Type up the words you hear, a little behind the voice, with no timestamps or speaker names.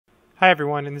Hi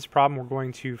everyone, in this problem we're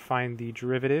going to find the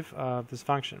derivative of this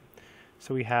function.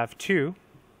 So we have 2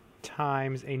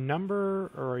 times a number,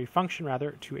 or a function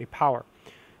rather, to a power.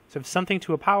 So if something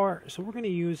to a power, so we're going to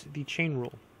use the chain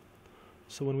rule.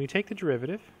 So when we take the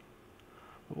derivative,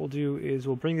 what we'll do is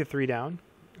we'll bring the 3 down.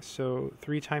 So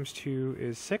 3 times 2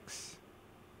 is 6.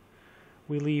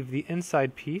 We leave the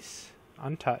inside piece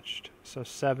untouched, so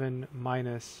 7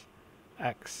 minus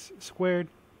x squared.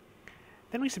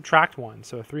 Then we subtract 1,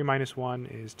 so 3 minus 1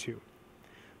 is 2.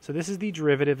 So this is the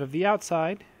derivative of the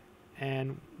outside,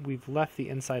 and we've left the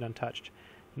inside untouched.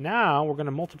 Now we're going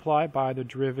to multiply by the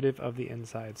derivative of the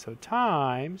inside, so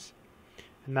times,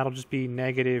 and that'll just be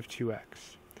negative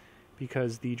 2x,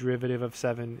 because the derivative of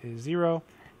 7 is 0,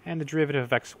 and the derivative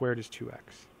of x squared is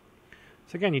 2x.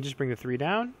 So again, you just bring the 3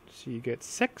 down, so you get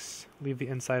 6, leave the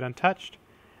inside untouched,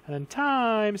 and then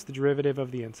times the derivative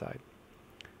of the inside.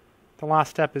 The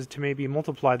last step is to maybe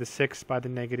multiply the 6 by the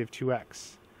negative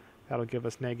 2x. That'll give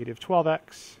us negative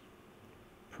 12x,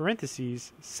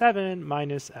 parentheses, 7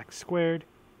 minus x squared.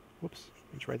 Whoops,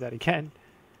 let's write that again.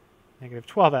 Negative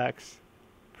 12x,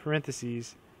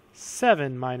 parentheses,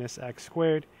 7 minus x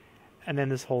squared. And then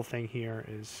this whole thing here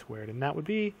is squared. And that would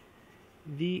be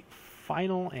the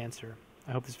final answer.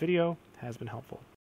 I hope this video has been helpful.